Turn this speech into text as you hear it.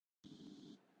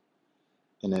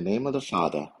In the name of the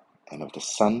Father, and of the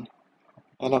Son,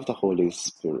 and of the Holy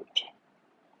Spirit.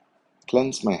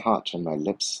 Cleanse my heart and my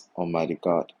lips, Almighty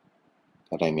God,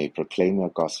 that I may proclaim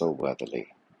your gospel worthily.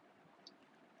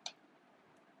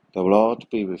 The Lord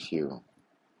be with you.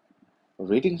 A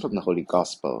reading from the Holy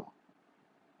Gospel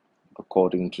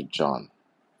according to John.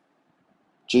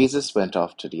 Jesus went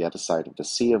off to the other side of the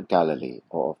Sea of Galilee,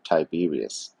 or of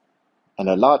Tiberias, and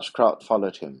a large crowd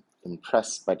followed him,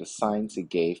 impressed by the signs he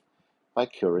gave by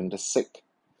curing the sick.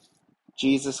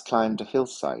 Jesus climbed a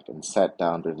hillside and sat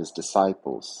down with his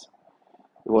disciples.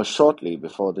 It was shortly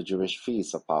before the Jewish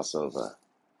feast of Passover.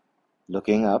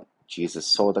 Looking up, Jesus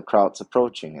saw the crowds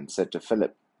approaching and said to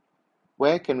Philip,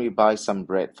 "Where can we buy some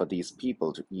bread for these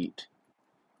people to eat?"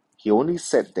 He only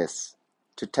said this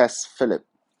to test Philip.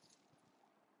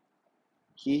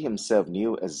 He himself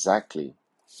knew exactly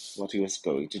what he was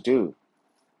going to do.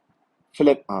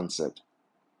 Philip answered,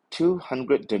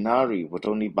 200 denarii would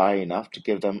only buy enough to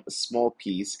give them a small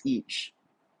piece each.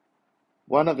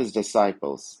 One of his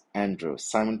disciples, Andrew,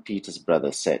 Simon Peter's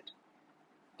brother, said,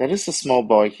 "There is a small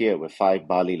boy here with 5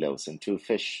 barley loaves and 2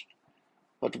 fish.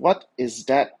 But what is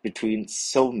that between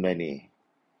so many?"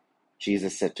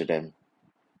 Jesus said to them,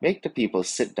 "Make the people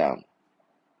sit down."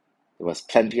 There was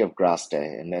plenty of grass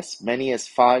there, and as many as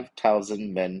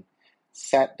 5,000 men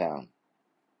sat down.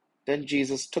 Then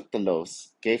Jesus took the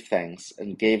loaves, gave thanks,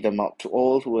 and gave them out to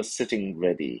all who were sitting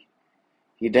ready.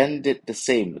 He then did the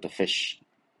same with the fish,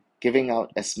 giving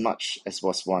out as much as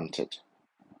was wanted.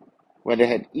 When they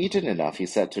had eaten enough, he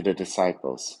said to the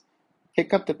disciples,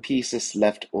 "Pick up the pieces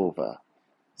left over,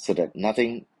 so that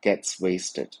nothing gets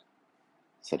wasted."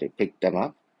 So they picked them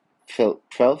up, filled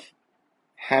 12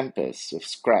 hampers with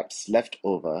scraps left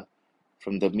over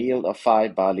from the meal of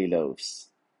 5 barley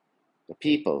loaves. The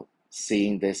people,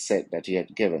 seeing this that he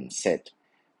had given, said,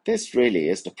 "This really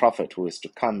is the prophet who is to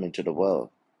come into the world."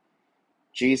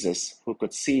 Jesus, who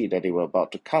could see that they were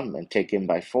about to come and take him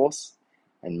by force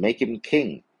and make him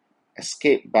king,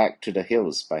 escaped back to the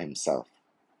hills by himself.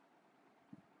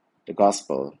 The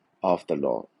Gospel of the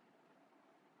Lord.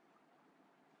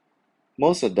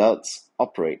 Most adults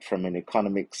operate from an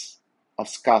economics of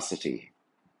scarcity.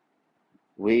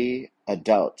 We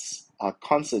adults are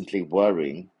constantly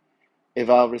worrying if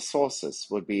our resources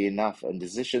would be enough and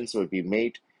decisions will be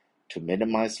made to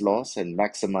minimize loss and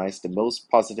maximize the most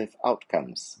positive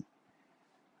outcomes.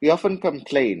 We often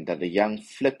complain that the young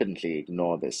flippantly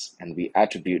ignore this, and we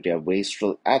attribute their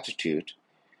wasteful attitude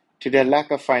to their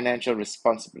lack of financial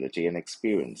responsibility and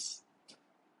experience.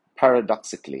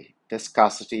 Paradoxically, the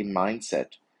scarcity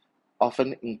mindset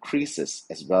often increases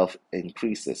as wealth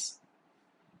increases.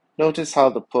 Notice how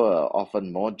the poor are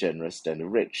often more generous than the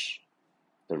rich.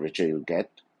 The richer you get,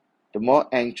 the more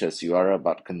anxious you are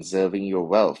about conserving your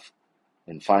wealth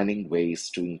and finding ways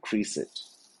to increase it.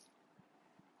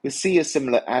 We see a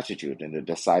similar attitude in the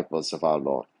disciples of our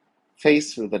Lord.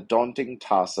 Faced with the daunting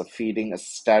task of feeding a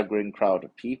staggering crowd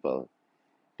of people,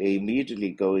 they immediately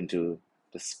go into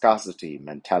the scarcity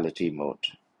mentality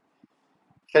mode.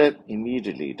 Philip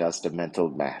immediately does the mental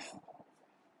math.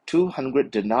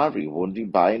 200 denarii won't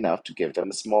buy enough to give them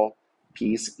a small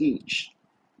piece each.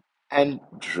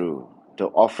 Andrew,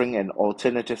 though offering an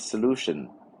alternative solution,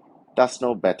 does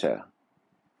no better.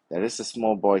 There is a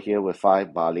small boy here with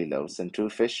 5 barley loaves and 2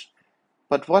 fish,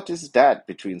 but what is that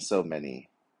between so many?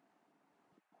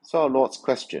 So our Lord's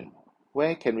question,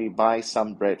 "Where can we buy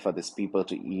some bread for this people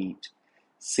to eat?"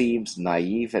 seems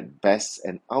naive at best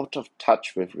and out of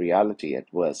touch with reality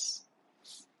at worst.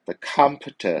 The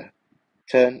comforter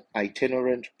turned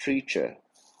itinerant preacher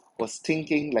was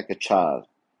thinking like a child,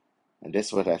 and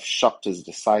this would have shocked his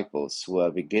disciples, who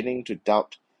were beginning to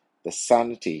doubt the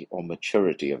sanity or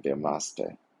maturity of their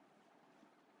master.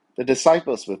 The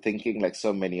disciples were thinking like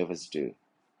so many of us do,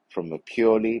 from a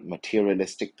purely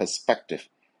materialistic perspective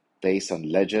based on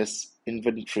ledgers,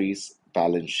 inventories,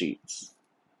 balance sheets.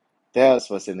 Theirs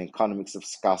was an economics of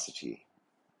scarcity.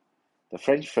 The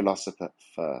French philosopher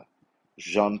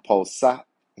Jean-Paul Sartre,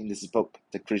 in his book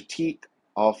The Critique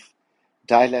of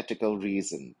Dialectical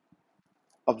Reason,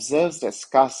 observes that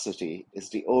scarcity is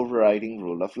the overriding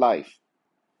rule of life.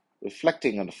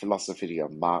 Reflecting on the philosophy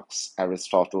of Marx,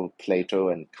 Aristotle, Plato,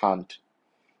 and Kant,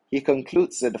 he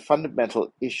concludes that the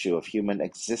fundamental issue of human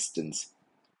existence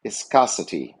is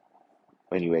scarcity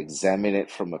when you examine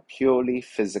it from a purely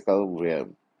physical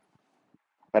realm.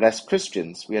 But as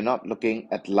Christians, we are not looking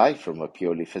at life from a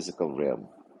purely physical realm.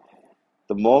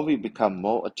 The more we become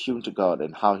more attuned to God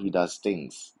and how He does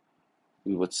things,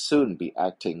 we would soon be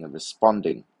acting and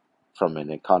responding from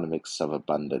an economics of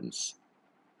abundance.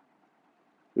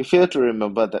 We fail to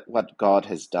remember that what God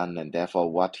has done and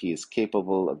therefore what He is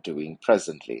capable of doing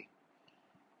presently.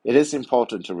 It is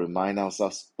important to remind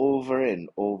ourselves over and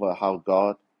over how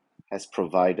God has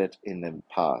provided in the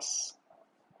past.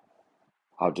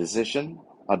 Our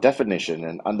definition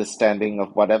and understanding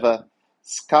of whatever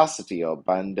scarcity or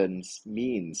abundance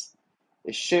means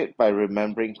is shaped by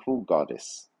remembering who God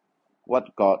is,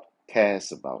 what God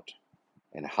cares about,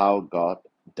 and how God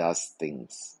does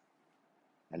things.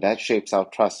 And that shapes our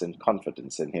trust and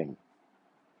confidence in Him.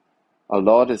 Our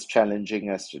Lord is challenging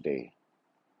us today.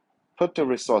 Put the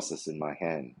resources in my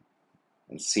hand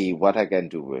and see what I can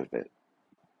do with it.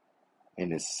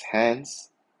 In His hands,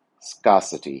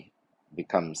 scarcity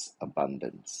becomes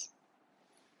abundance.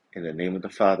 In the name of the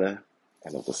Father,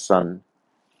 and of the Son,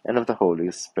 and of the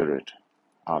Holy Spirit.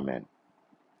 Amen.